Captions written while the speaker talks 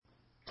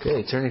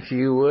Okay, turn if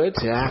you would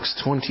to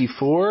Acts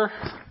 24.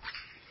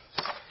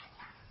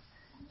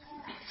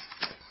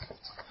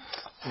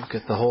 Look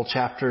at the whole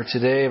chapter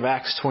today of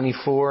Acts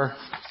 24.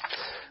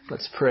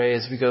 Let's pray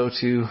as we go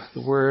to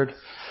the Word.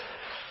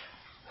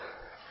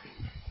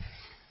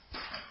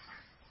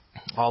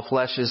 All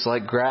flesh is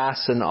like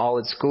grass, and all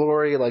its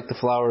glory like the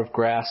flower of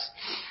grass.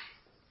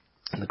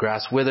 And the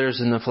grass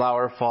withers and the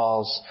flower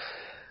falls,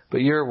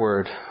 but your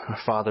word, our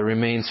Father,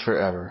 remains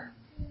forever.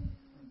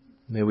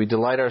 May we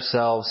delight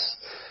ourselves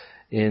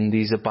in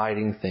these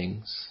abiding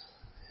things.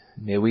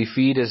 May we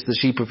feed as the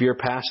sheep of your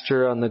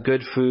pasture on the good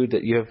food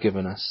that you have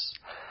given us.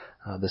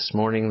 This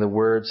morning, the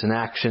words and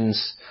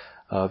actions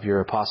of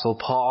your Apostle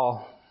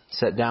Paul,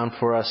 set down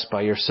for us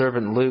by your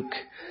servant Luke,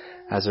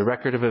 as a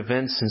record of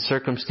events and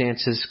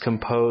circumstances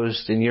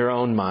composed in your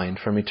own mind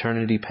from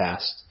eternity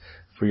past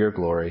for your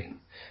glory,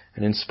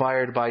 and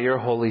inspired by your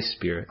Holy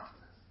Spirit.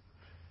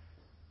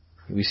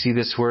 We see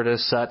this word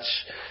as such,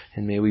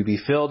 and may we be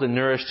filled and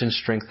nourished and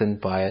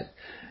strengthened by it.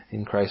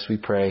 In Christ we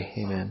pray.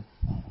 Amen.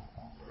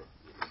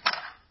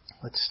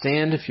 Let's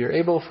stand, if you're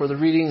able, for the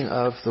reading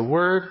of the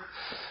Word.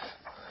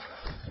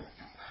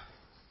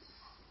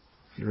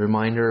 A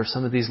reminder of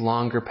some of these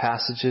longer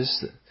passages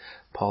that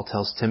Paul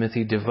tells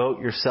Timothy, devote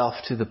yourself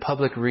to the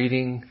public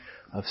reading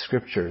of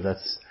Scripture.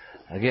 That's,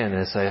 again,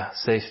 as I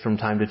say from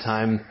time to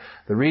time,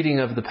 the reading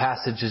of the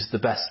passage is the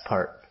best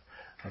part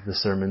of the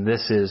sermon.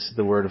 This is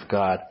the Word of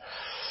God.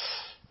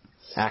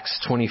 Acts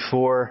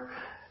 24.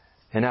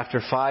 And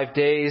after 5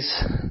 days,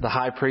 the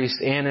high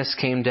priest Annas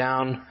came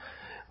down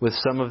with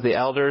some of the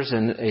elders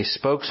and a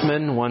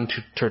spokesman, one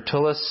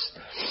Tertullus.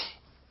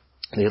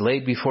 They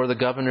laid before the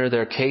governor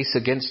their case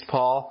against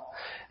Paul.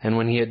 And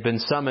when he had been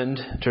summoned,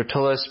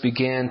 Tertullus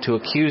began to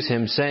accuse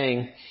him,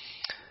 saying,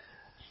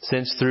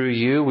 "Since through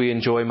you we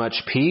enjoy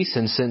much peace,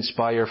 and since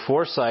by your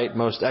foresight,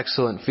 most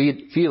excellent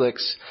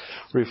Felix,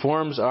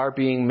 reforms are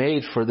being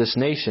made for this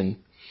nation,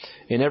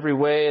 in every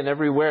way and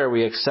everywhere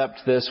we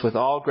accept this with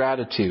all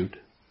gratitude.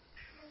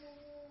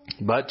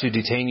 But to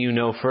detain you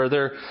no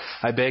further,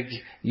 I beg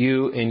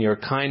you in your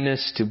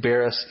kindness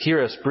to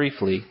hear us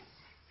briefly.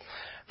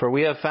 For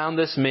we have found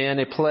this man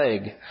a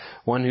plague,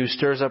 one who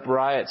stirs up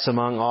riots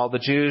among all the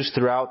Jews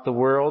throughout the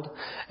world,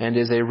 and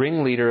is a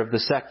ringleader of the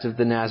sect of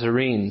the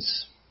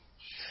Nazarenes.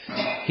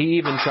 He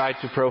even tried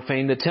to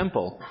profane the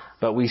temple,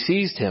 but we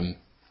seized him.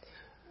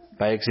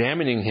 By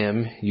examining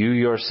him, you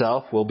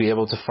yourself will be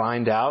able to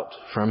find out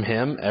from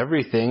him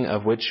everything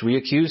of which we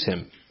accuse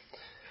him."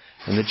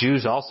 And the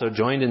Jews also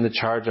joined in the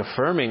charge,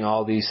 affirming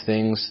all these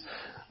things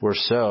were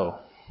so.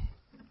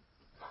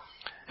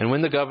 And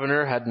when the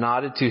governor had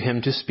nodded to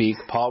him to speak,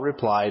 Paul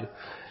replied,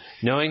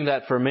 "Knowing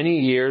that for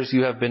many years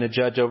you have been a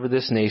judge over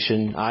this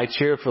nation, I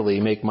cheerfully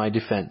make my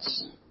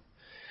defense.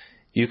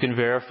 You can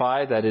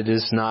verify that it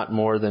is not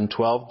more than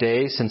 12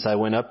 days since I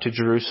went up to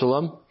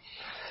Jerusalem,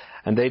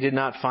 and they did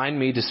not find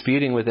me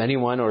disputing with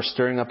anyone or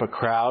stirring up a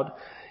crowd,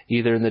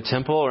 either in the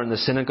temple or in the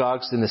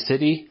synagogues in the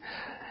city.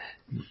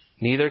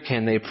 Neither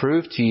can they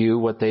prove to you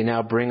what they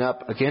now bring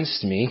up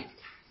against me.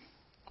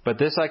 But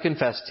this I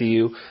confess to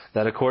you,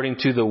 that according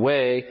to the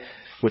way,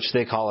 which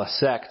they call a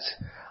sect,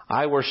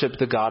 I worship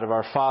the God of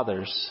our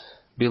fathers,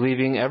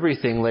 believing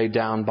everything laid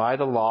down by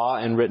the law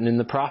and written in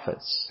the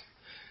prophets,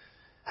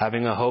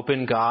 having a hope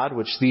in God,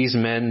 which these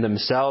men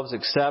themselves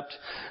accept,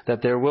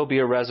 that there will be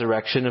a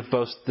resurrection of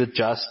both the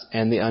just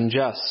and the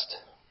unjust.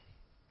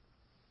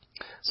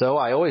 So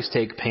I always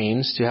take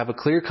pains to have a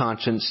clear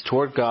conscience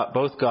toward God,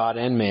 both God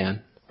and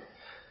man.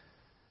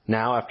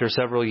 Now, after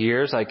several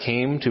years, I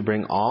came to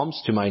bring alms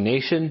to my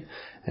nation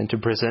and to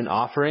present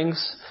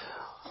offerings.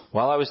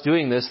 While I was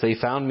doing this, they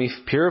found me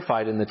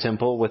purified in the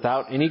temple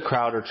without any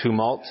crowd or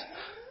tumult.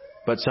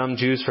 But some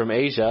Jews from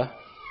Asia,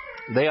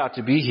 they ought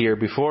to be here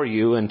before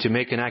you and to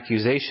make an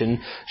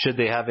accusation should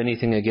they have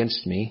anything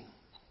against me.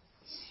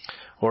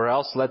 Or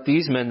else let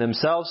these men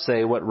themselves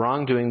say what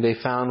wrongdoing they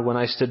found when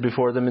I stood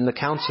before them in the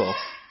council.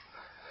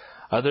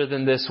 Other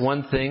than this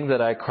one thing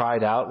that I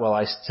cried out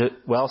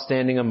while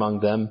standing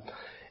among them,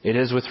 it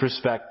is with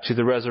respect to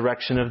the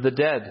resurrection of the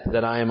dead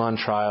that I am on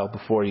trial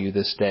before you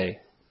this day."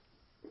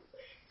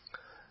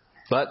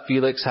 But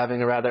Felix,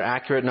 having a rather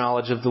accurate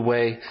knowledge of the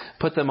way,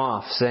 put them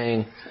off,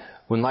 saying,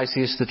 "When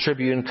Lysias the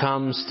tribune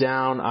comes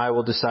down, I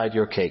will decide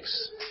your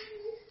case."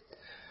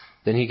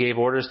 Then he gave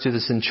orders to the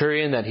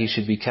centurion that he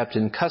should be kept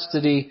in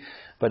custody,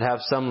 but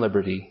have some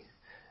liberty,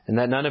 and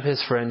that none of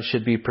his friends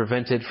should be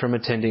prevented from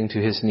attending to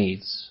his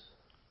needs.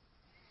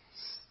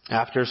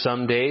 After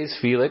some days,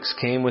 Felix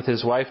came with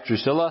his wife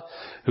Drusilla,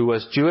 who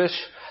was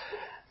Jewish,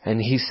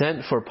 and he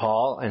sent for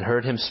Paul and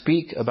heard him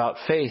speak about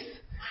faith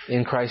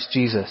in Christ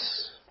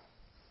Jesus.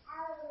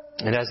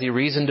 And as he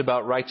reasoned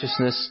about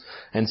righteousness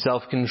and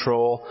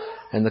self-control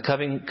and the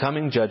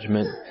coming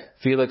judgment,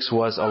 Felix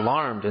was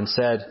alarmed and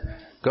said,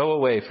 "Go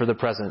away for the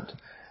present.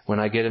 When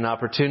I get an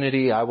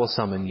opportunity, I will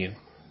summon you."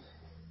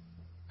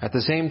 At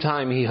the same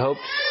time, he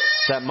hoped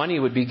that money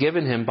would be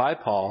given him by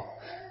Paul,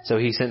 so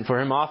he sent for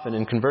him often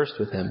and conversed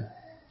with him.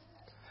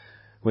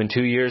 When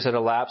 2 years had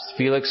elapsed,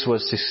 Felix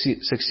was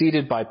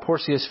succeeded by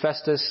Porcius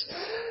Festus,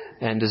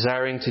 and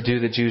desiring to do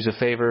the Jews a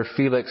favor,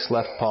 Felix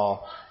left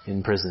Paul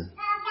in prison.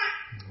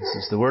 This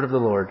is the word of the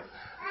Lord.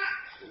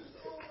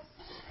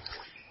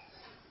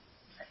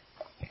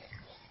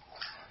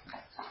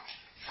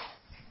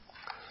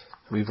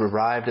 We've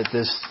arrived at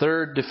this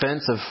third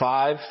defense of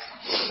 5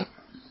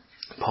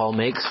 Paul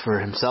makes for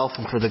himself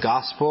and for the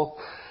gospel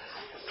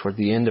toward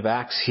the end of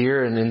Acts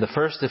here. And in the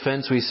first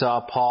defense, we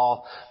saw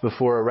Paul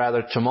before a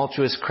rather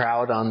tumultuous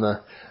crowd on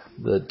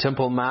the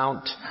Temple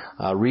Mount,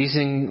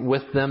 reasoning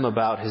with them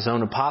about his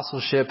own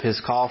apostleship,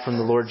 his call from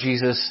the Lord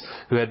Jesus,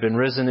 who had been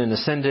risen and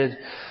ascended.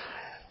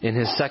 In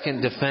his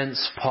second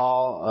defense,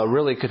 Paul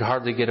really could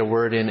hardly get a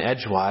word in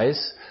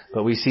edgewise,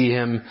 but we see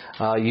him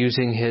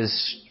using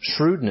his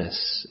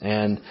shrewdness,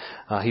 and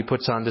he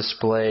puts on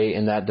display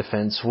in that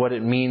defense what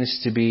it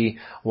means to be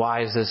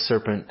wise as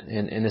serpent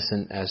and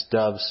innocent as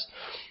doves.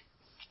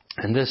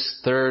 And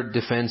this third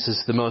defense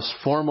is the most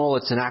formal.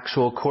 It's an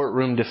actual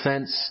courtroom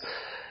defense,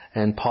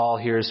 and Paul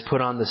here is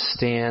put on the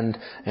stand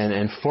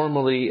and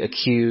formally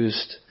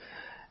accused,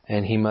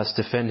 and he must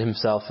defend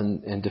himself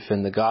and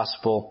defend the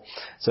gospel.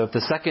 So if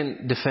the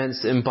second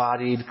defense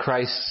embodied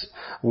Christ's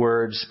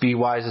words, be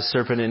wise as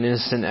serpent and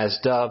innocent as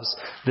doves,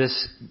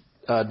 this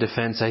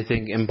defense, I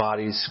think,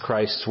 embodies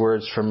Christ's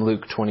words from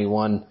Luke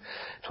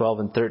 21:12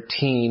 and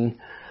 13.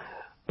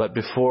 But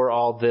before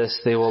all this,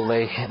 they will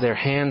lay their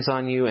hands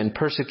on you and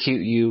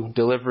persecute you,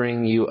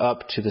 delivering you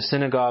up to the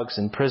synagogues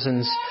and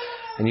prisons,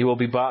 and you will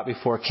be brought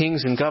before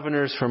kings and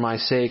governors for my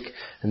sake,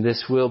 and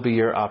this will be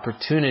your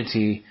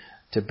opportunity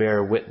to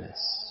bear witness.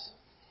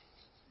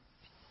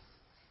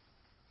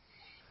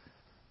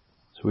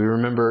 So we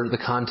remember the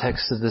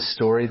context of this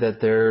story, that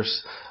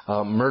there's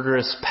a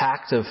murderous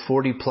pact of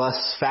 40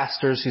 plus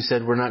fasters who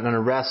said, we're not going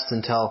to rest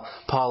until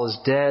Paul is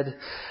dead.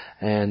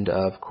 And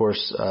of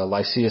course,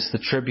 Lysias the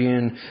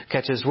tribune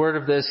catches word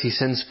of this. He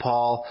sends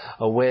Paul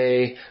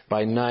away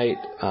by night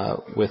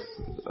with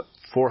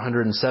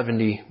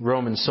 470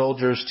 Roman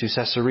soldiers to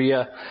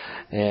Caesarea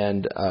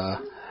and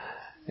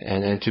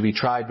to be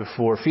tried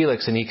before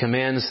Felix. And he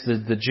commands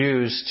the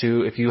Jews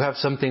to, if you have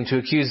something to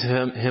accuse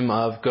him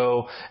of,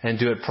 go and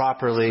do it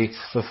properly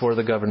before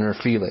the governor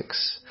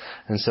Felix.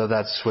 And so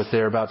that's what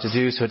they're about to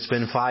do. So it's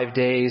been 5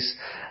 days.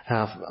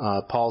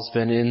 Paul's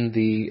been in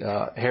the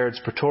Herod's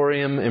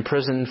Praetorium,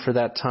 imprisoned for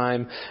that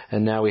time.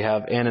 And now we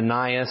have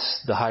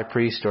Ananias, the high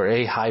priest, or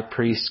a high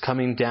priest,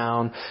 coming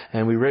down.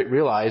 And we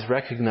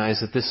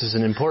recognize that this is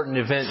an important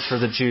event for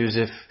the Jews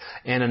if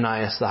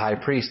Ananias, the high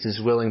priest,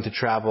 is willing to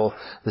travel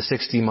the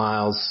 60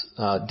 miles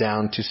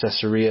down to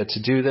Caesarea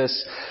to do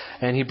this.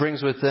 And he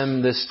brings with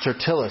him this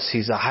Tertullus.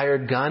 He's a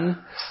hired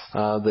gun.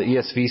 The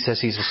ESV says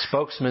he's a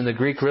spokesman. The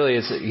Greek really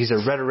is he's a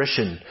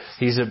rhetorician.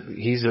 He's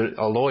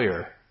a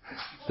lawyer.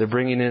 They're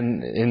bringing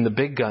in the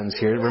big guns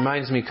here. It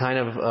reminds me kind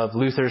of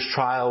Luther's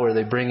trial where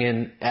they bring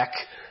in Eck,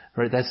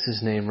 right? That's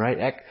his name, right?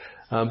 Eck.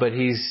 But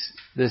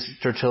this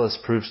Tertullus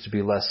proves to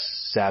be less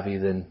savvy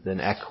than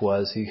Eck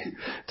was. He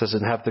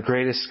doesn't have the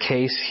greatest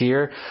case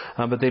here.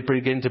 But they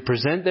begin to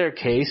present their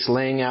case,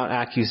 laying out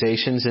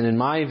accusations. And in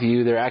my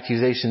view, their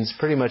accusations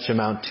pretty much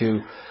amount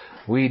to,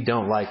 we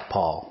don't like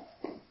Paul.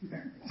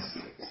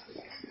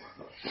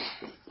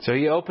 So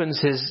he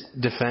opens his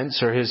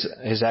defense or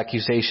his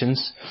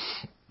accusations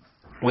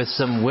with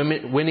some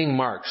winning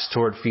marks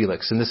toward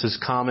Felix. And this is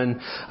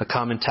a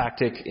common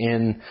tactic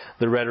in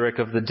the rhetoric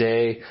of the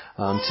day,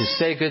 to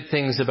say good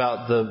things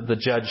about the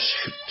judge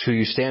who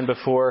you stand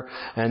before.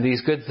 And these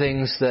good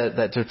things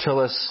that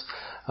Tertullus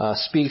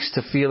speaks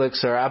to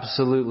Felix are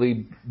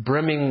absolutely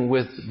brimming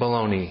with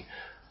baloney.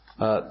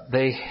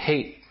 They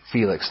hate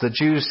Felix. The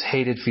Jews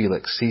hated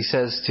Felix. He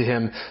says to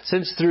him,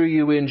 since through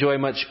you we enjoy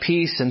much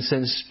peace, and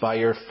since by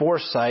your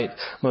foresight,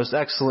 most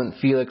excellent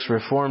Felix,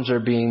 reforms are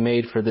being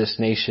made for this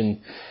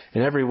nation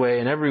in every way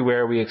and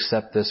everywhere, we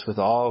accept this with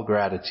all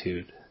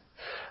gratitude.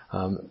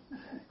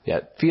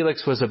 Yet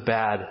Felix was a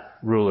bad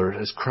ruler.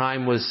 His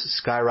crime was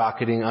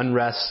skyrocketing.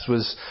 Unrest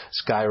was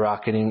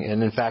skyrocketing.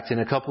 And in fact, in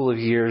a couple of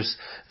years,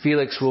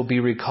 Felix will be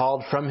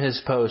recalled from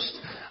his post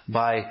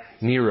by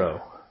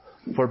Nero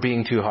for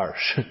being too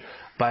harsh.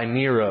 By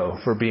Nero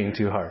for being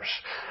too harsh.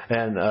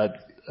 And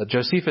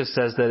Josephus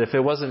says that if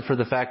it wasn't for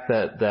the fact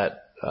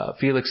that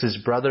Felix's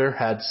brother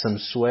had some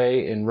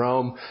sway in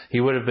Rome, he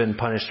would have been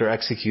punished or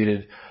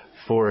executed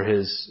for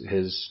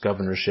his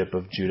governorship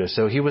of Judah.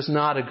 So he was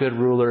not a good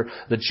ruler.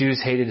 The Jews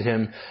hated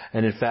him.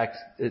 And in fact,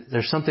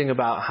 there's something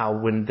about how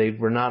when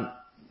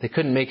they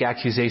couldn't make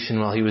accusation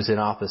while he was in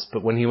office,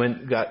 but when he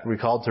got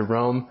recalled to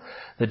Rome,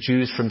 the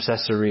Jews from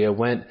Caesarea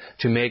went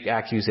to make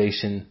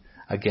accusation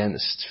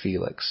against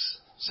Felix.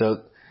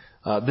 So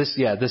this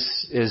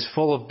is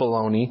full of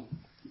baloney.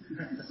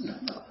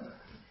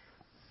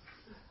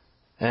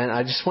 And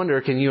I just wonder,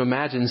 can you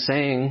imagine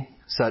saying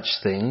such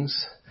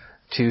things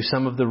to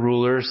some of the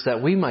rulers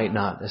that we might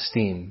not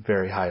esteem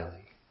very highly?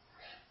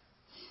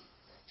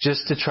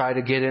 Just to try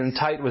to get in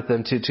tight with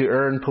them, to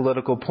earn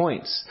political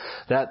points.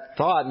 That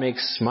thought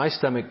makes my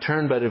stomach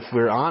turn, but if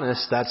we're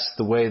honest, that's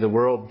the way the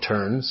world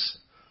turns.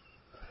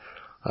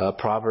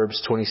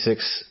 Proverbs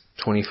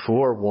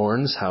 24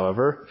 warns,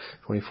 however,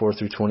 24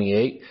 through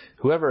 28,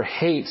 whoever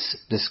hates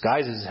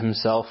disguises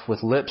himself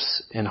with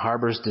lips and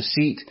harbors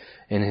deceit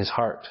in his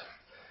heart.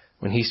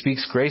 When he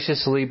speaks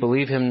graciously,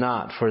 believe him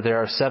not, for there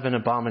are 7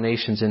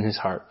 abominations in his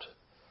heart.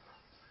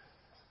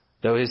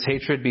 Though his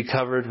hatred be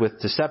covered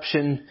with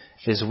deception,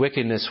 his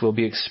wickedness will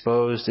be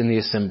exposed in the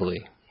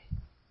assembly.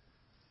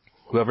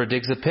 Whoever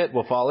digs a pit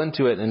will fall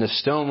into it, and a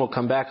stone will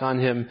come back on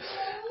him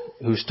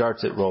who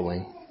starts it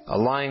rolling. A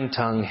lying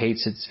tongue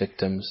hates its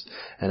victims,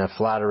 and a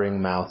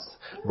flattering mouth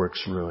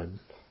works ruin.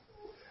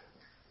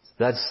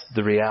 That's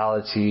the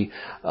reality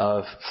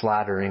of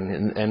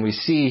flattering. And we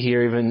see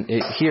here, even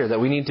here, that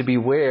we need to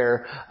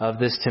beware of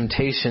this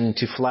temptation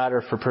to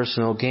flatter for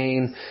personal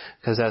gain,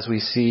 because as we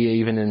see,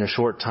 even in a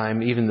short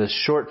time, even the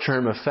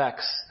short-term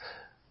effects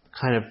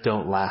kind of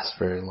don't last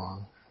very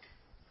long.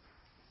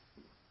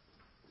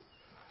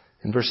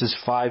 In verses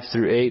 5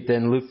 through 8,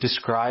 then Luke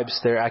describes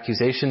their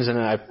accusations, and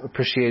I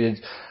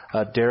appreciated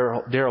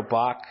Darrell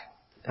Bach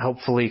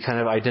helpfully kind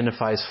of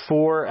identifies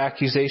 4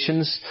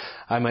 accusations.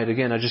 I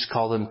just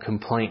call them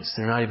complaints.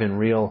 They're not even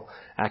real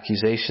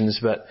accusations,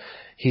 but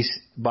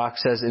Bach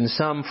says, in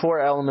sum, 4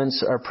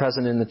 elements are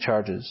present in the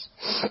charges.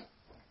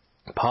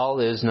 Paul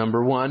is,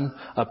 number 1,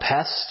 a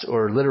pest,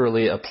 or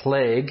literally a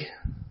plague.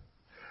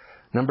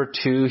 Number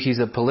 2, he's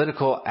a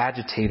political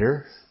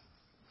agitator.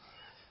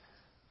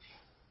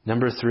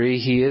 Number 3,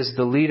 he is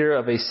the leader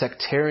of a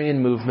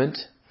sectarian movement.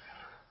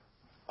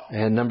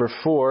 And number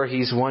 4,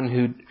 he's one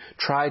who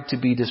tried to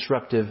be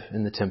disruptive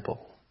in the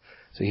temple.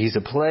 So he's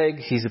a plague,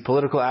 he's a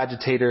political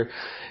agitator,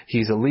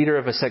 he's a leader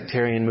of a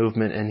sectarian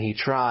movement, and he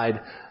tried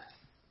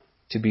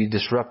to be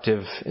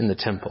disruptive in the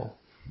temple.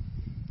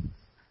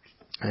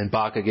 And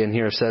Bach again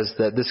here says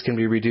that this can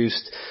be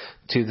reduced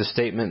to the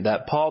statement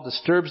that Paul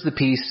disturbs the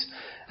peace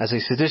as a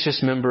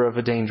seditious member of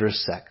a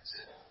dangerous sect.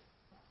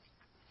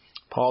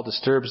 Paul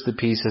disturbs the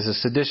peace as a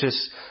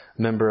seditious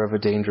member of a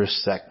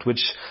dangerous sect,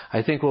 which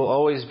I think will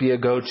always be a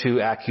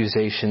go-to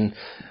accusation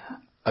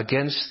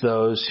against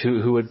those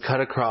who would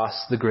cut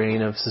across the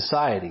grain of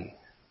society.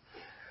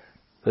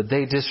 That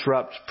they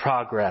disrupt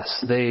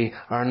progress. They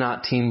are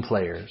not team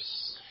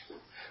players.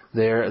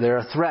 They're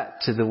a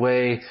threat to the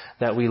way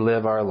that we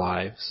live our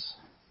lives.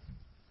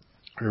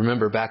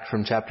 Remember back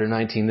from chapter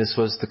 19, this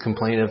was the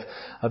complaint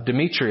of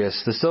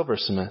Demetrius, the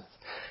silversmith.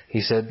 He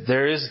said,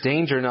 there is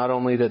danger not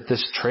only that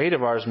this trade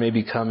of ours may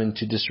become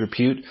into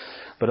disrepute,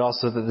 but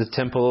also that the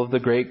temple of the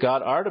great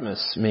god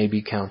Artemis may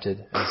be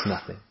counted as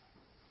nothing.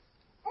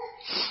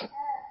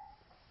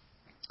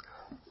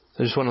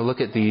 I just want to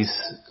look at these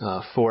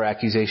 4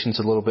 accusations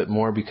a little bit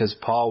more, because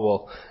Paul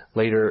will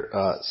later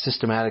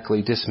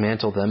systematically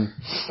dismantle them.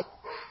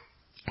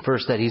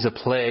 First, that he's a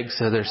plague.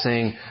 So they're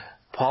saying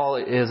Paul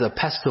is a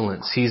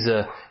pestilence. He's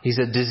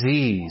a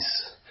disease.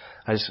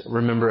 I just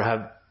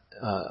remember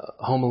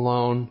Home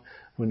Alone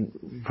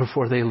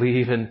before they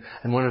leave, and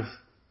one of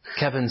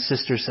Kevin's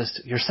sisters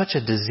says, "You're such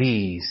a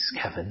disease,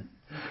 Kevin."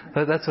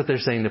 That's what they're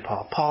saying to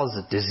Paul. Paul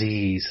is a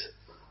disease.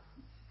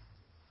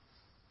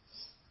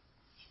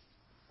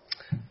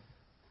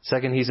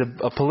 Second, he's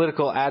a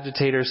political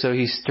agitator, so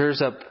he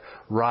stirs up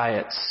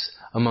riots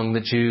among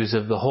the Jews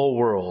of the whole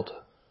world.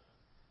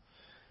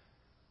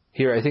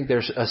 Here, I think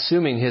they're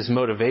assuming his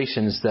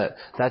motivations,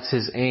 that's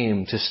his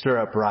aim, to stir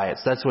up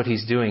riots. That's what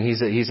he's doing.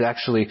 He's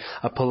actually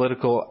a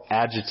political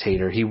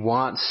agitator. He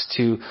wants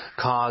to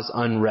cause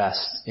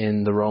unrest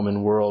in the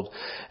Roman world.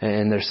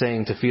 And they're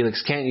saying to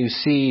Felix, can't you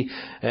see,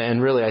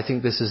 and really I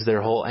think this is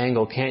their whole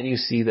angle, can't you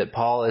see that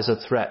Paul is a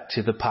threat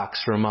to the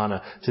Pax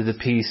Romana, to the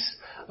peace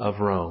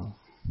of Rome?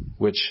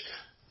 Which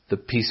the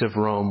peace of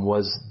Rome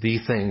was the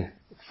thing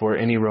for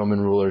any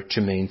Roman ruler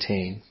to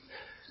maintain.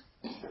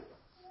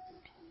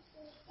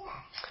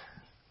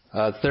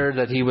 Third,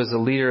 that he was a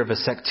leader of a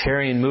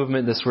sectarian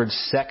movement. This word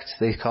sect,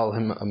 they call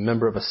him a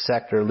member of a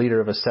sect or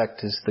leader of a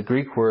sect, is the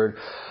Greek word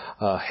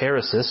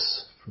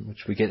heresis, from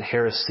which we get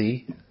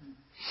heresy.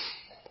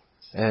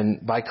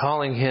 And by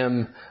calling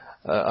him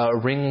a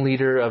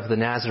ringleader of the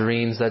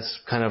Nazarenes, that's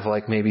kind of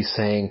like maybe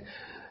saying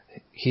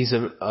he's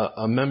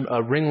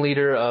a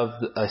ringleader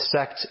of a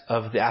sect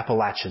of the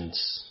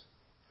Appalachians.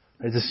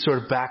 This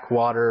sort of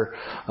backwater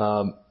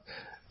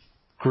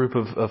group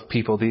of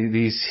people,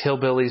 these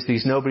hillbillies,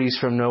 these nobodies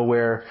from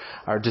nowhere,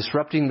 are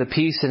disrupting the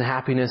peace and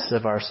happiness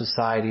of our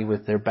society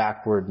with their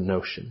backward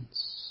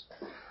notions.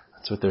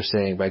 That's what they're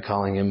saying by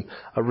calling him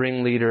a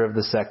ringleader of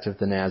the sect of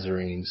the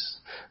Nazarenes.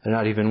 They're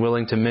not even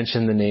willing to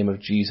mention the name of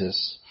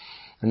Jesus.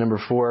 And number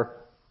 4,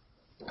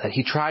 that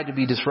he tried to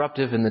be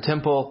disruptive in the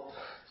temple.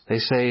 They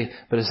say,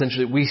 but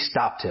essentially we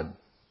stopped him.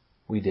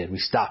 We did. We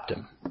stopped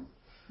him.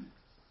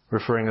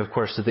 Referring, of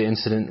course, to the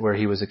incident where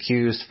he was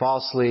accused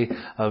falsely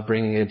of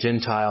bringing a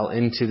Gentile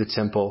into the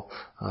temple,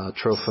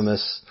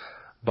 Trophimus,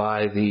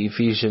 by the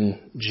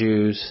Ephesian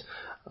Jews.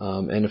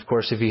 And of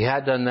course, if he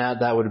had done that,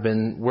 that would have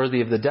been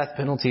worthy of the death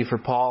penalty for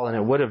Paul, and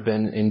it would have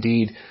been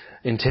indeed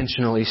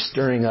intentionally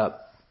stirring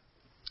up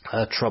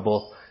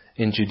trouble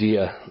in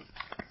Judea.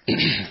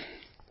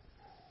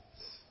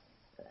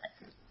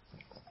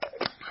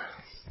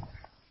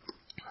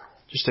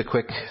 Just a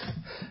quick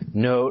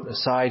note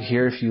aside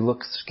here. If you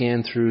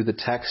scan through the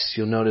text,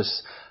 you'll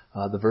notice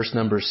the verse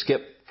numbers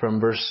skip from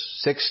verse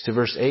 6 to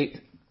verse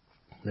 8.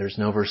 There's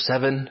no verse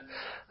 7.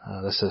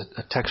 That's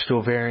a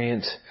textual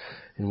variant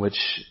in which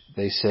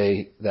they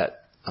say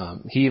that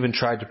he even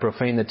tried to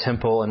profane the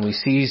temple, and we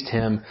seized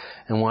him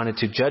and wanted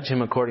to judge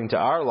him according to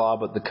our law,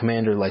 but the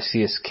commander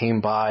Lysias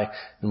came by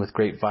and with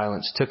great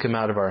violence took him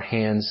out of our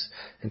hands,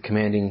 and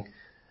commanding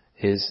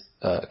his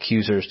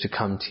accusers to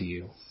come to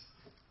you.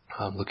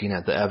 Looking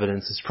at the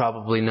evidence, it's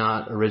probably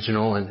not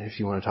original, and if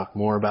you want to talk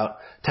more about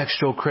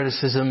textual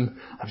criticism,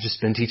 I've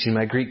just been teaching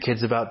my Greek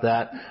kids about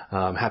that.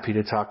 I'm happy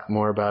to talk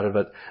more about it,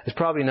 but it's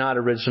probably not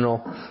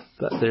original.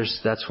 But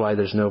that's why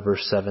there's no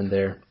verse 7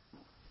 there.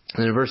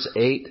 And in verse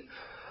 8,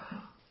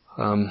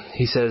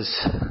 he says,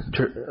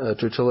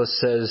 Tertullus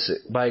says,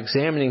 by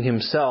examining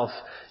himself,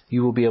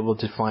 you will be able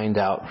to find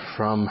out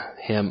from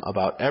him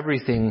about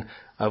everything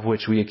of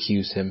which we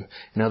accuse him.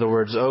 In other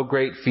words, oh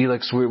great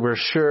Felix, we're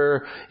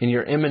sure in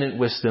your eminent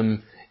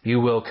wisdom you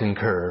will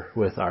concur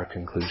with our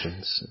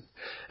conclusions.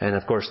 And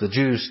of course the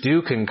Jews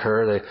do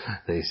concur.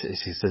 He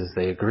says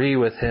they agree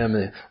with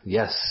him.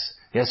 Yes,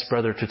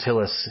 brother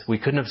Tertullus, we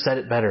couldn't have said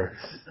it better.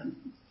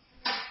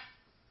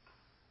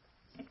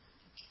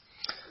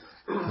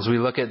 As we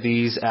look at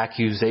these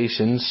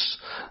accusations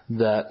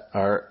that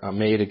are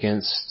made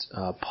against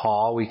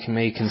Paul, we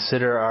may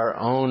consider our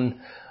own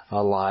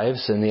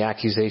lives and the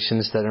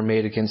accusations that are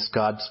made against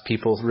God's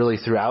people really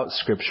throughout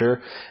Scripture.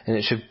 And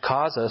it should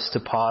cause us to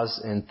pause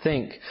and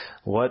think,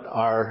 what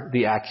are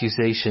the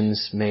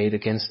accusations made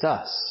against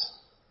us?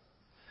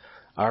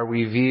 Are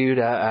we viewed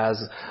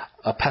as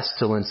a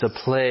pestilence, a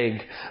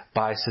plague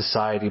by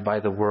society,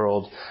 by the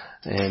world?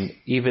 And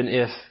even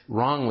if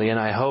wrongly, and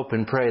I hope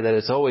and pray that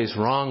it's always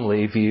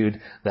wrongly viewed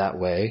that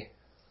way,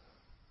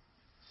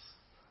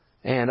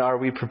 and are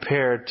we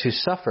prepared to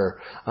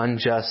suffer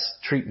unjust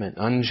treatment,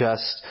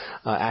 unjust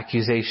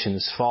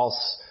accusations,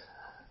 false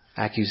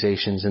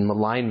accusations and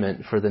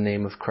malignment for the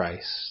name of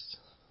Christ?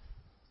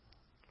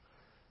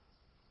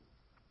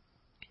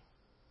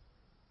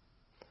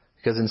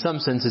 Because in some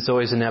sense it's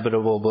always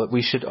inevitable, but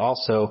we should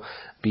also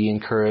be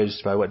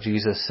encouraged by what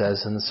Jesus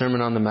says in the Sermon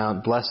on the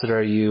Mount. Blessed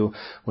are you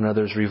when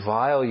others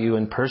revile you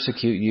and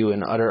persecute you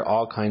and utter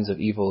all kinds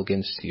of evil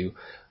against you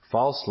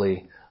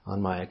falsely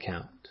on my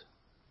account.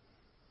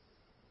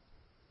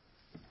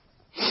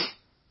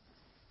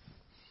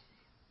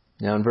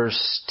 Now in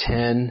verse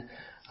 10,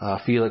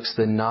 Felix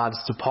then nods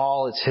to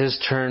Paul. It's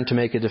his turn to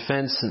make a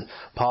defense, and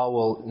Paul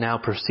will now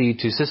proceed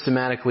to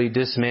systematically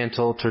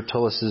dismantle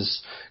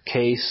Tertullus's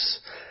case.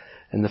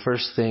 And the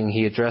first thing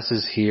he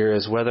addresses here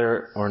is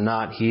whether or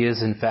not he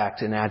is in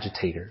fact an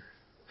agitator.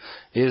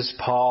 Is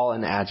Paul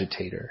an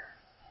agitator?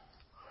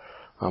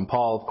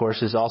 Paul, of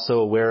course, is also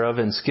aware of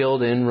and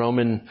skilled in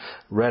Roman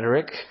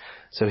rhetoric.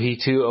 So he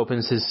too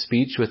opens his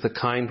speech with a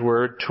kind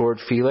word toward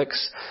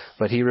Felix,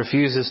 but he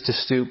refuses to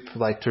stoop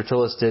like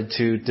Tertullus did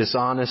to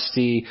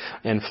dishonesty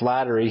and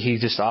flattery. He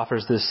just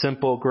offers this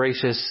simple,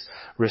 gracious,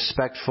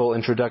 respectful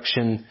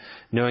introduction,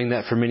 knowing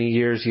that for many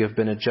years you have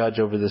been a judge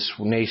over this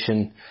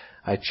nation.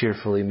 I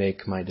cheerfully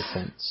make my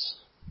defense.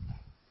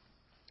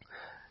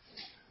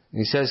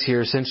 He says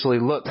here essentially,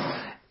 look,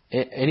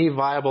 any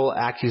viable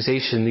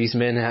accusation these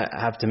men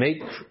have to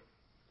make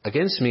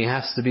against me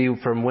has to be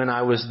from when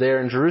I was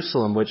there in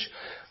Jerusalem, which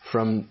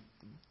from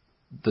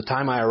the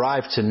time I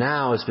arrived to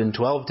now has been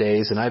 12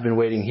 days, and I've been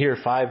waiting here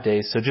 5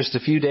 days. So just a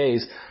few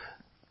days,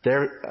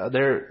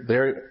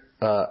 their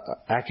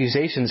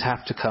accusations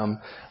have to come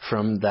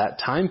from that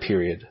time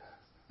period.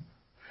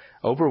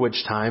 Over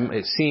which time,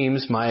 it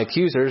seems, my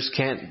accusers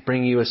can't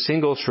bring you a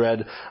single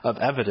shred of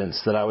evidence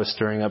that I was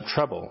stirring up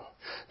trouble.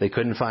 They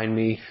couldn't find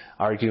me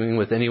arguing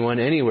with anyone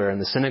anywhere in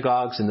the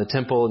synagogues, in the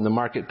temple, in the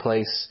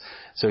marketplace.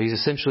 So he's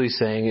essentially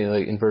saying,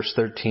 in verse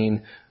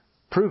 13,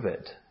 prove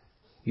it.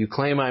 You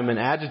claim I'm an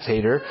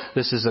agitator.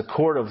 This is a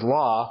court of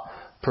law.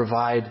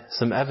 Provide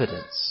some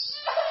evidence.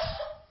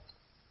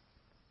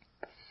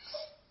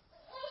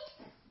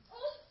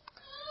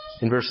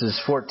 In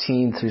verses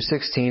 14 through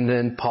 16,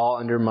 then, Paul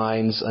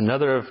undermines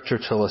another of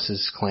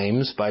Tertullus's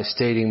claims by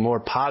stating more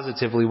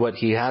positively what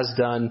he has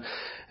done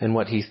and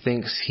what he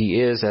thinks he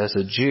is as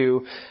a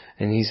Jew.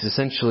 And he's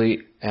essentially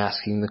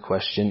asking the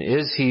question,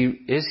 is he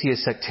a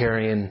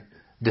sectarian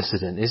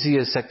dissident? Is he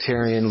a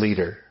sectarian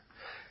leader?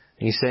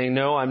 And he's saying,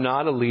 no, I'm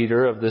not a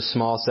leader of this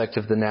small sect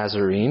of the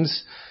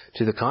Nazarenes.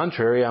 To the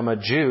contrary, I'm a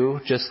Jew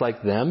just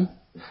like them.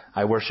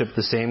 I worship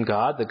the same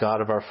God, the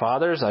God of our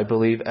fathers. I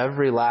believe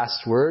every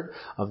last word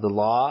of the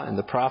law and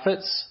the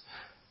prophets.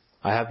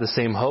 I have the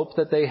same hope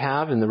that they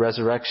have in the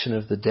resurrection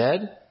of the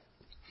dead.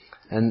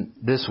 And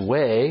this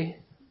way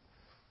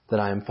that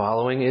I am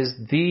following is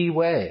the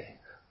way.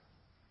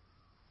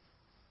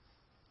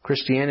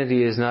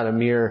 Christianity is not a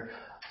mere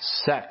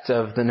sect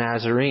of the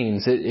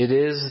Nazarenes. It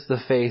is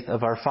the faith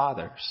of our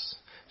fathers.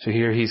 So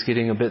here he's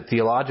getting a bit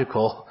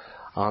theological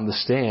on the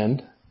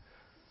stand.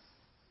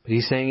 But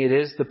he's saying it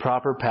is the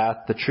proper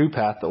path, the true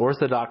path, the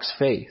orthodox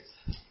faith.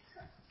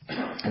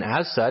 And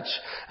as such,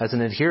 as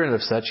an adherent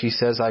of such, he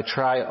says, I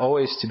try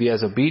always to be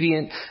as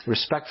obedient,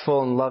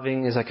 respectful, and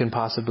loving as I can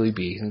possibly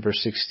be. In verse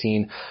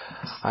 16,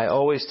 I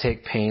always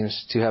take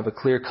pains to have a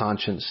clear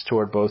conscience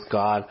toward both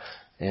God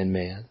and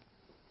man.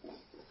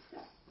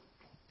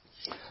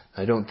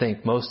 I don't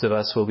think most of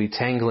us will be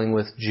tangling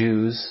with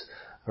Jews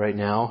right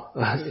now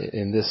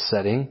in this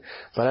setting,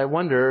 but I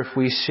wonder if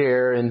we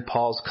share in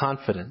Paul's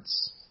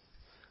confidence.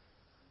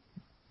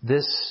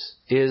 This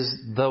is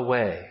the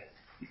way.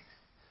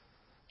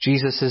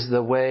 Jesus is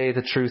the way,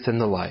 the truth, and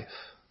the life.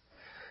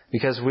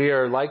 Because we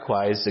are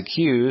likewise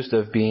accused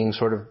of being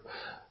sort of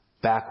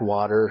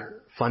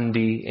backwater,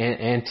 fundy,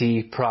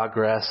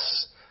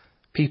 anti-progress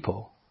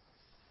people.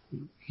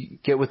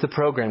 Get with the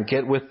program.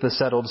 Get with the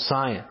settled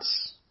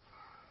science.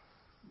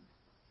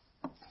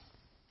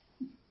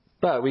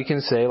 But we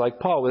can say, like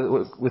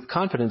Paul, with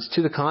confidence,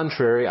 to the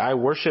contrary, I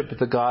worship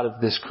the God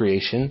of this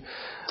creation,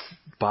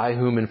 by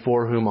whom and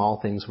for whom all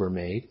things were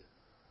made.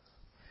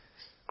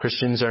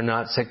 Christians are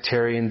not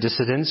sectarian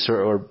dissidents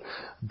or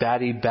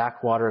batty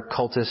backwater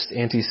cultist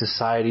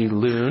anti-society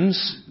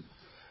loons.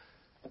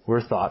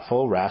 We're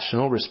thoughtful,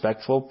 rational,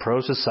 respectful,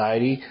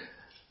 pro-society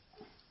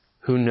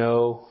who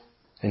know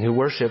and who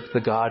worship the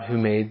God who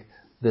made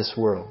this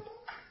world.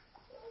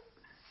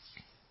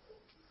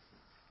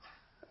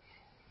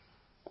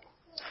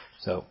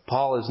 So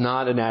Paul is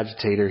not an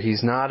agitator.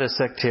 He's not a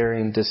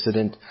sectarian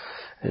dissident.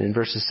 And in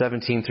verses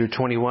 17 through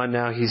 21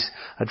 now he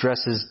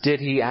addresses, did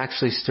he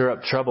actually stir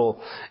up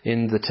trouble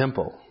in the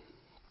temple?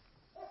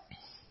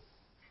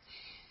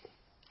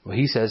 Well,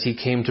 he says he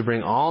came to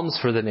bring alms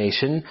for the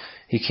nation.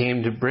 He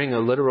came to bring a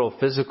literal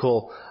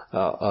physical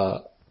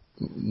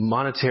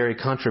monetary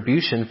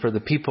contribution for the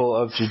people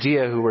of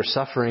Judea who were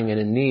suffering and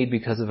in need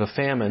because of a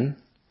famine.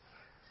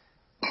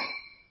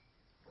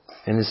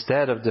 And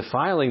instead of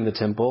defiling the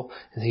temple,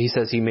 he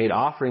says he made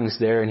offerings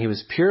there and he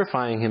was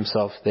purifying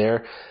himself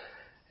there.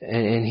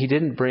 And he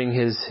didn't bring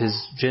his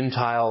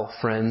Gentile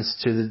friends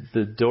to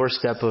the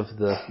doorstep of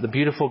the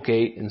beautiful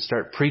gate and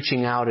start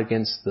preaching out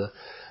against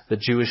the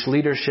Jewish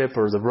leadership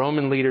or the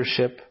Roman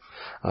leadership.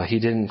 He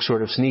didn't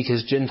sort of sneak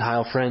his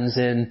Gentile friends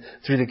in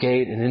through the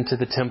gate and into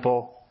the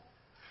temple.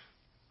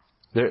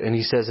 And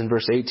he says in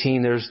verse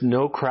 18, there's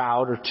no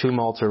crowd or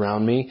tumult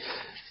around me,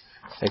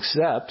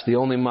 except the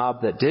only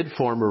mob that did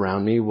form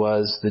around me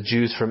was the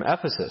Jews from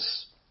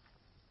Ephesus.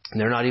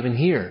 And they're not even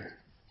here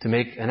to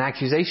make an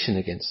accusation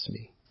against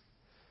me.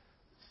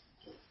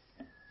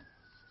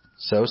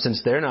 So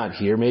since they're not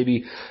here,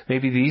 maybe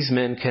these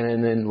men can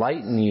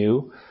enlighten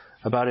you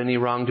about any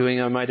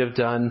wrongdoing I might have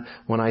done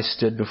when I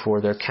stood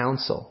before their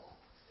council.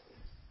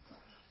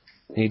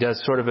 And he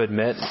does sort of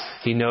admit,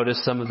 he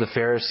noticed some of the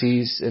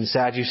Pharisees and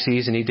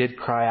Sadducees, and he did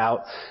cry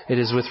out, it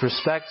is with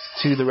respect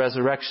to the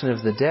resurrection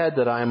of the dead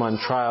that I am on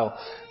trial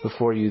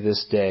before you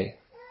this day.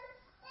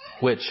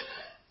 Which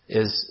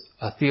is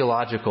a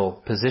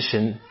theological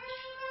position.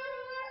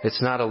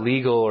 It's not a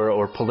legal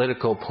or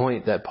political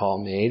point that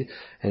Paul made.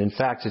 And in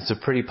fact, it's a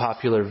pretty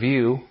popular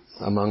view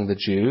among the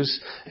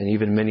Jews, and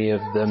even many of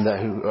them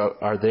who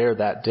are there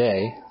that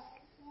day.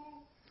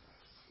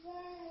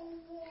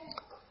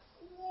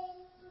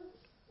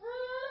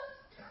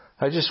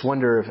 I just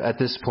wonder if at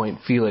this point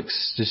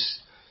Felix just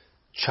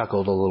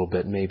chuckled a little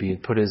bit, maybe,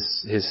 and put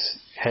his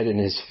head in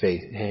his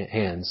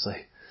hands.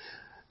 Like,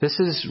 this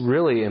is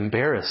really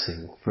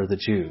embarrassing for the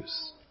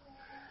Jews.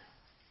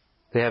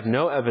 They have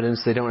no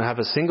evidence. They don't have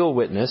a single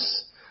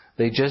witness.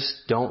 They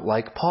just don't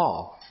like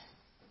Paul.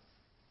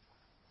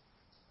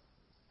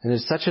 And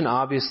it's such an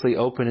obviously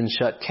open and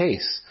shut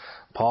case.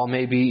 Paul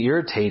may be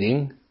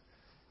irritating.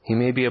 He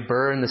may be a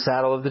burr in the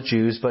saddle of the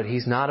Jews, but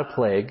he's not a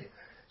plague.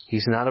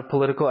 He's not a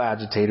political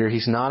agitator.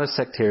 He's not a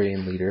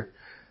sectarian leader.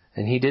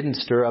 And he didn't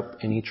stir up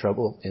any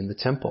trouble in the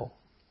temple.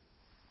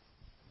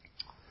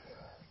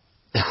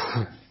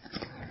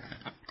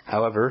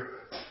 However,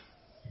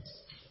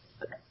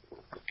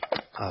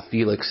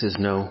 Felix is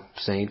no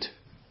saint.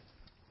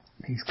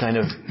 He's kind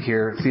of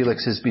here.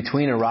 Felix is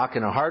between a rock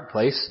and a hard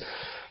place.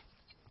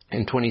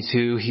 In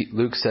 22,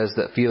 Luke says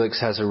that Felix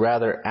has a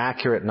rather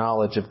accurate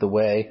knowledge of the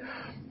way.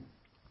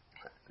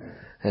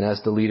 And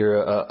as the leader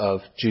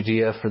of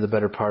Judea for the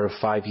better part of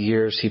 5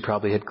 years, he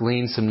probably had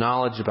gleaned some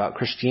knowledge about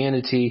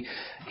Christianity.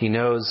 He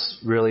knows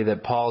really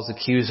that Paul's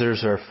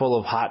accusers are full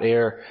of hot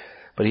air.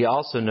 But he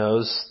also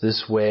knows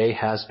this way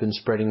has been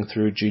spreading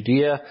through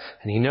Judea.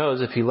 And he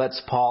knows if he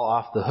lets Paul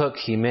off the hook,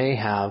 he may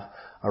have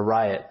a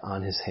riot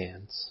on his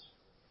hands.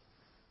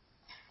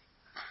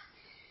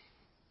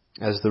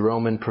 As the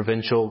Roman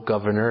provincial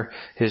governor,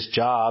 his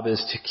job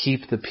is to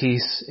keep the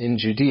peace in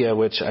Judea,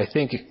 which I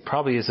think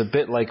probably is a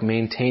bit like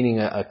maintaining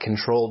a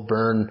controlled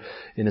burn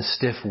in a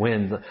stiff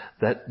wind.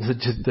 That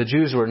the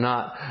Jews were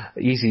not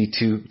easy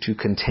to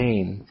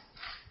contain.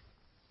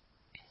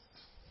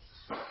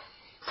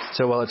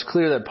 So while it's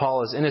clear that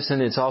Paul is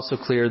innocent, it's also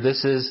clear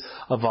this is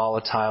a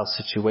volatile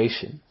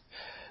situation.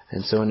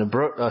 And so in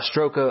a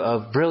stroke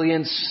of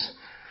brilliance,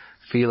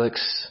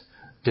 Felix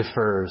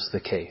defers the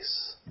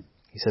case.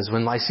 He says,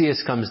 when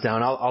Lysias comes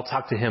down, I'll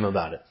talk to him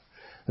about it.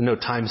 No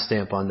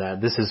timestamp on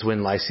that. This is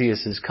when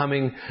Lysias is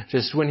coming.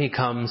 Just when he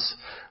comes,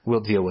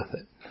 we'll deal with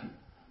it.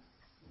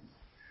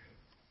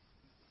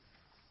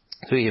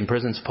 So he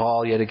imprisons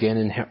Paul yet again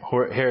in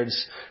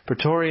Herod's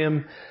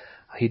praetorium.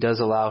 He does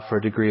allow for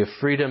a degree of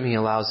freedom. He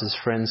allows his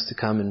friends to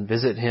come and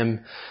visit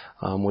him,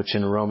 which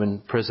in a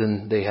Roman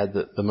prison they had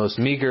the most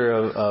meager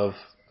of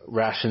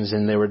rations,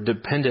 and they were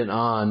dependent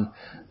on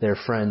their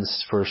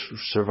friends for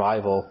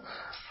survival.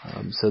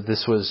 So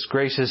this was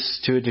gracious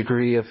to a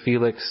degree of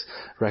Felix,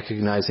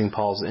 recognizing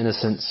Paul's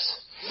innocence.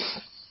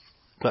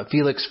 But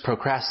Felix's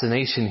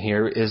procrastination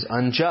here is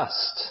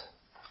unjust.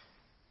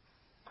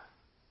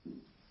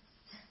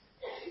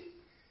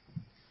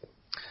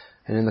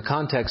 And in the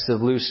context of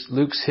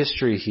Luke's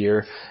history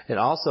here, it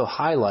also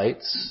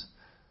highlights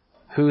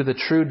who the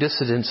true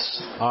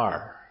dissidents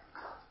are.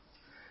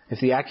 If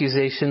the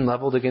accusation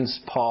leveled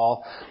against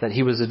Paul that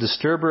he was a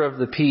disturber of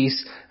the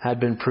peace had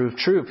been proved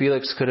true,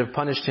 Felix could have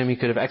punished him, he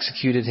could have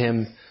executed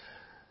him.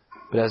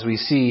 But as we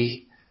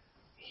see,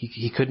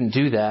 he couldn't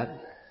do that.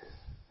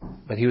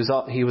 But he was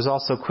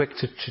also quick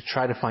to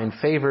try to find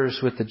favors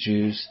with the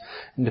Jews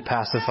and to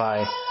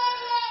pacify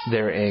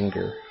their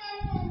anger.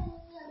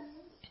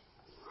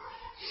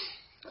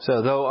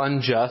 So though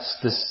unjust,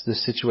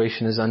 this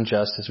situation is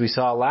unjust. As we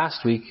saw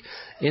last week,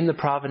 in the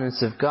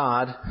providence of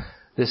God,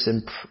 this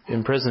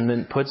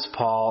imprisonment puts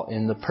Paul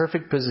in the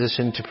perfect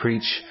position to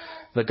preach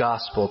the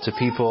gospel to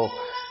people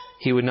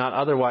he would not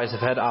otherwise have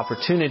had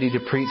opportunity to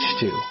preach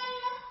to.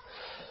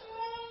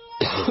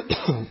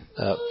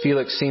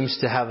 Felix seems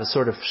to have a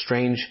sort of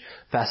strange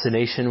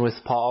fascination with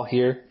Paul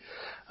here.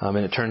 And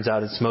it turns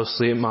out it's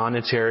mostly a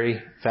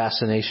monetary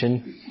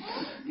fascination.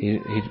 He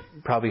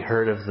probably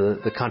heard of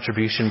the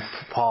contribution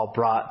Paul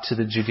brought to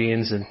the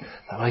Judeans and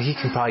thought, well, he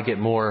can probably get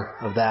more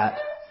of that.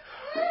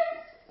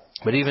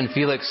 But even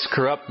Felix's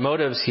corrupt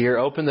motives here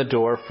open the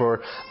door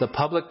for the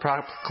public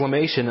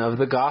proclamation of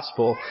the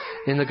gospel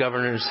in the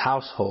governor's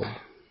household.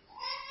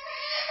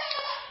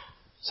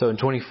 So in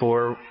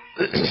 24,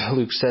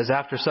 Luke says,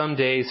 after some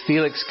days,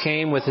 Felix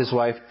came with his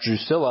wife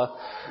Drusilla,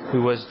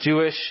 who was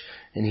Jewish,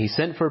 and he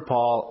sent for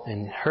Paul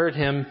and heard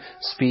him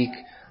speak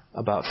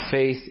about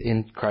faith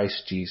in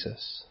Christ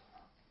Jesus.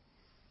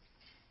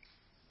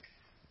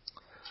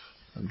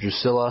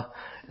 Drusilla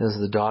is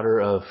the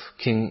daughter of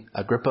King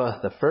Agrippa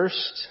I.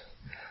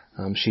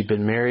 She'd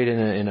been married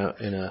in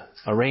a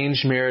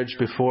arranged marriage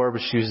before,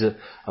 but she was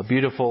a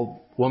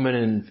beautiful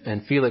woman,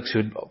 and Felix,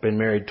 who'd been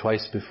married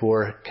twice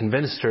before,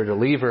 convinced her to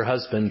leave her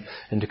husband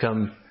and to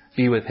come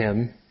be with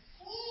him.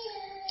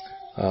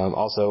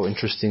 Also,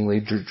 interestingly,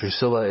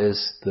 Drusilla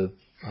is the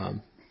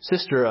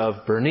sister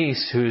of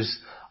Bernice, who's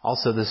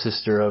also the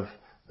sister of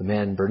the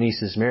man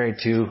Bernice is married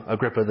to,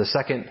 Agrippa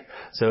II.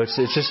 So it's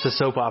just a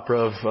soap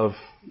opera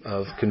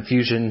of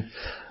confusion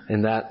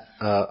in that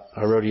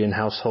Herodian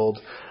household.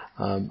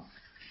 And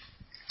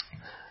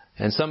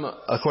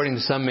according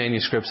to some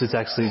manuscripts, it's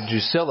actually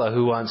Drusilla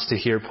who wants to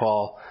hear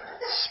Paul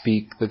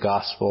speak the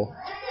gospel.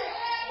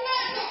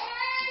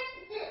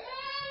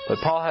 But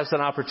Paul has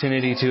an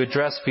opportunity to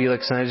address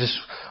Felix, and I just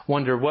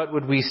wonder, what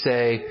would we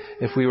say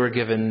if we were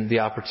given the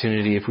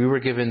opportunity, if we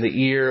were given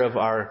the ear of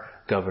our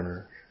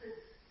governor?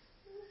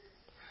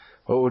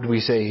 What would we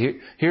say?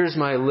 Here's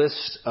my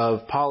list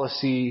of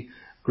policy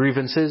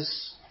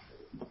grievances.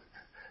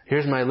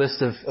 Here's my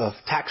list of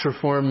tax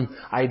reform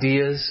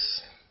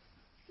ideas.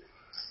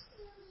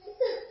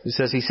 It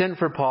says he sent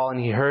for Paul and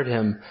he heard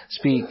him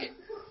speak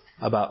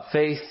about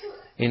faith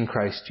in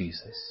Christ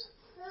Jesus.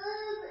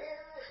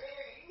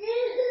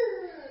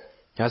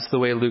 That's the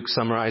way Luke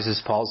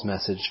summarizes Paul's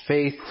message.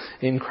 Faith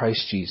in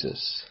Christ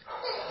Jesus.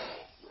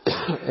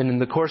 And in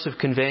the course of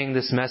conveying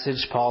this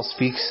message, Paul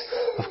speaks,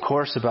 of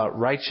course, about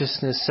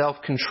righteousness,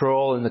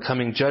 self-control, and the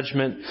coming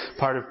judgment.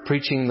 Part of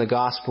preaching the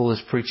gospel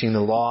is preaching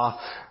the law.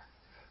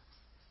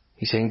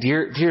 He's saying,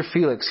 Dear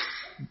Felix,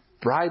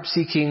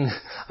 bribe-seeking,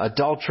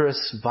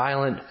 adulterous,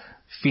 violent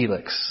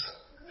Felix,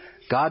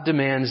 God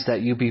demands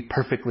that you be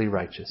perfectly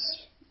righteous.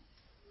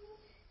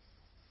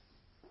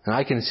 And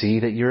I can see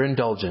that you're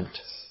indulgent.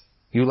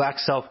 You lack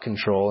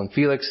self-control. And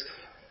Felix,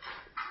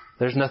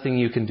 there's nothing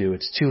you can do.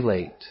 It's too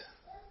late.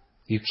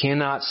 You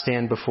cannot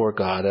stand before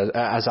God.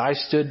 As I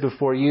stood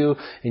before you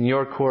in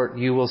your court,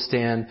 you will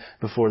stand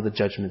before the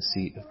judgment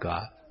seat of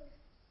God.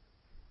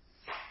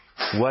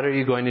 What are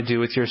you going to do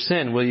with your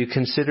sin? Will you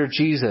consider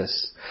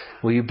Jesus?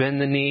 Will you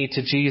bend the knee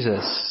to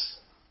Jesus?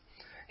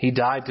 He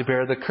died to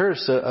bear the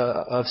curse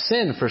of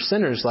sin for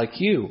sinners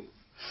like you.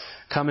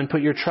 Come and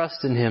put your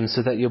trust in Him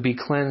so that you'll be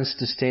cleansed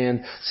to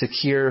stand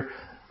secure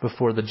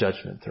before the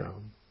judgment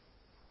throne.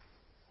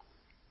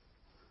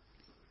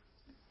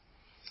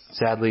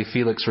 Sadly,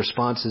 Felix's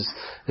response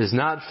is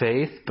not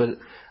faith, but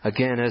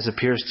again, as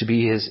appears to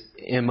be his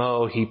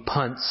MO, he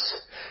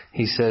punts.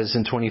 He says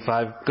in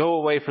 25, go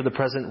away for the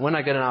present. When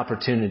I get an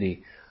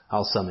opportunity,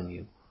 I'll summon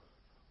you.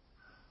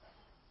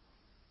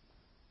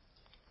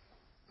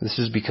 This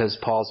is because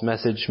Paul's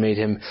message made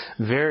him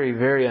very,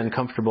 very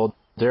uncomfortable.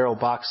 Darrell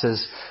Bach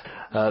says,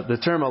 The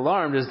term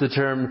alarmed is the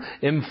term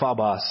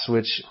emphobos,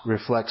 which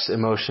reflects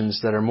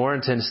emotions that are more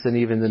intense than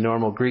even the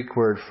normal Greek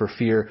word for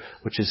fear,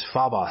 which is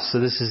phobos. So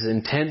this is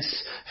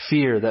intense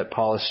fear that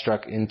Paul is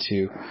struck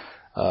into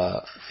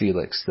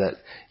Felix, that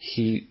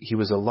he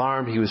was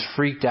alarmed, he was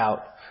freaked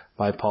out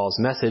by Paul's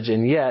message,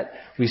 and yet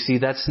we see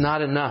that's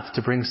not enough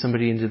to bring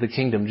somebody into the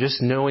kingdom.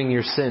 Just knowing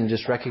your sin,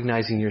 just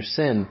recognizing your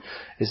sin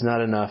is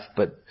not enough,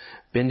 but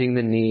bending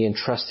the knee and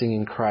trusting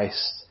in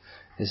Christ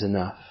is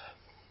enough.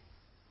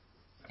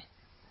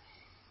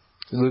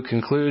 Luke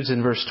concludes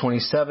in verse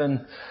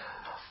 27,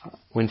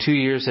 when 2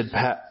 years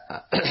had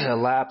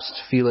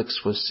elapsed,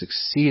 Felix was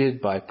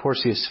succeeded by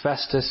Porcius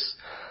Festus,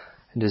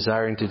 and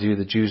desiring to do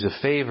the Jews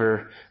a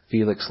favor,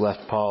 Felix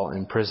left Paul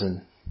in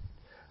prison.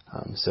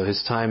 So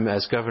his time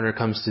as governor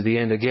comes to the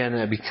end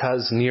again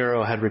because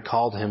Nero had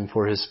recalled him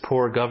for his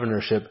poor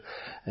governorship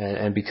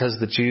and because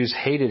the Jews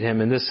hated him.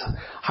 And this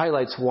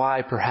highlights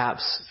why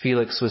perhaps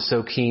Felix was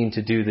so keen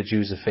to do the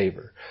Jews a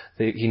favor.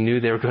 He knew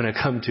they were going to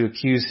come to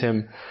accuse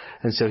him,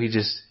 and so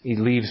he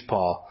leaves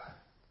Paul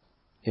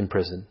in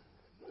prison,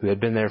 who had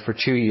been there for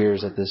 2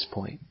 years at this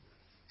point,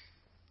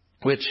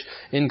 which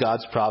in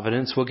God's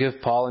providence will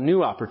give Paul a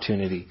new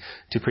opportunity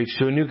to preach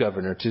to a new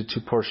governor,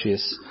 to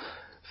Porcius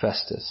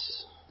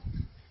Festus.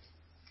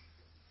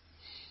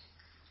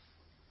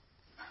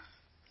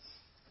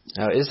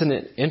 Now, isn't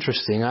it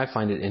interesting? I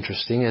find it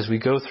interesting as we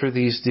go through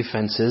these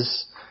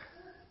defenses.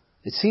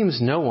 It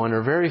seems no one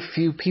or very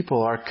few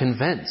people are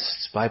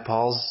convinced by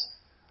Paul's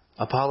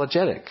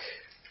apologetic.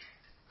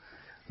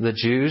 The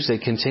Jews, they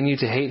continue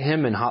to hate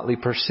him and hotly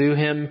pursue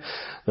him.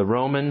 The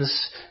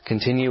Romans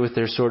continue with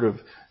their sort of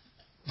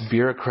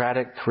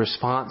bureaucratic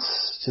response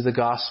to the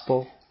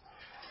gospel.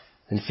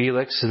 And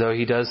Felix, though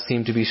he does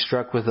seem to be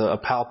struck with a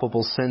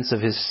palpable sense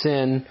of his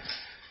sin,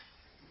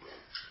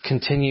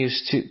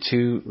 continues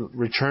to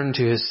return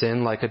to his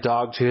sin like a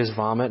dog to his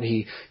vomit.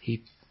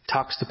 He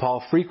talks to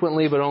Paul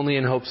frequently, but only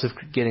in hopes of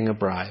getting a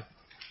bribe.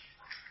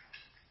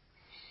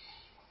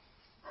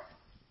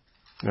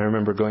 I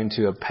remember going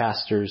to a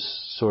pastor's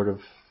sort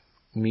of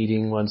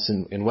meeting once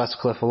in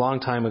Westcliff a long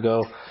time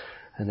ago,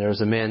 and there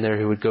was a man there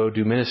who would go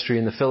do ministry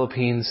in the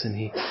Philippines, and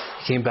he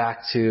came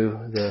back to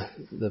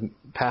the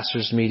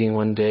pastor's meeting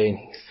one day, and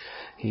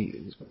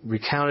he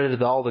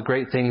recounted all the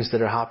great things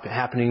that are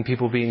happening,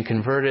 people being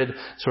converted,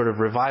 sort of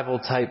revival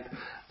type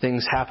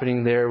things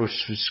happening there,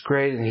 which was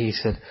great. And he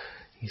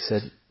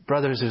said,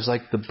 brothers, it was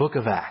like the book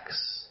of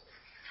Acts.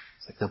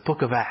 It's like the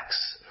book of Acts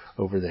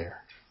over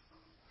there.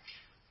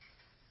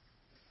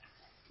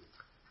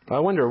 But I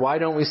wonder, why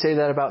don't we say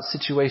that about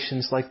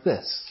situations like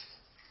this?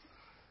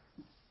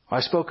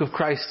 I spoke of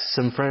Christ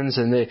to some friends,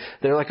 and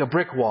they're like a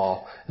brick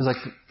wall.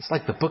 It's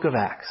like the book of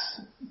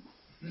Acts.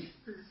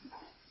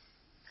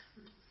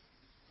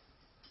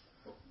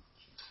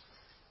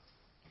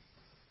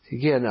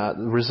 Again, the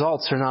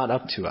results are not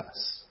up to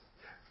us.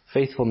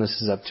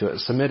 Faithfulness is up to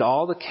us. Amid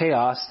all the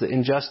chaos, the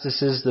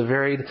injustices, the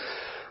varied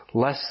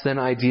less than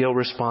ideal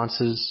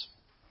responses,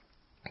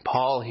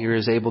 Paul here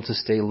is able to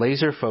stay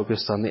laser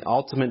focused on the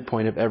ultimate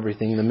point of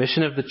everything, the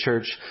mission of the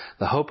church,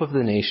 the hope of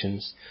the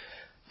nations.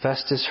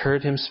 Festus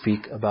heard him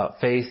speak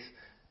about faith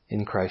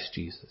in Christ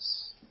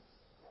Jesus.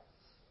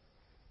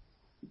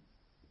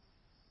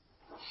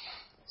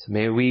 So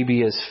may we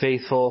be as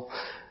faithful,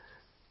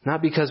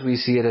 not because we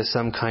see it as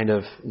some kind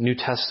of New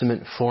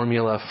Testament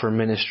formula for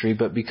ministry,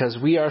 but because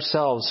we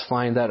ourselves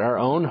find that our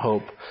own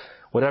hope,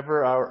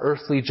 whatever our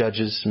earthly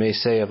judges may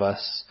say of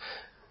us,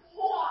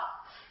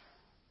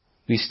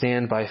 we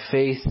stand by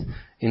faith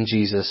in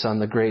Jesus on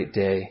the great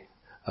day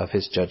of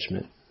his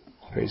judgment.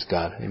 Praise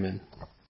God. Amen.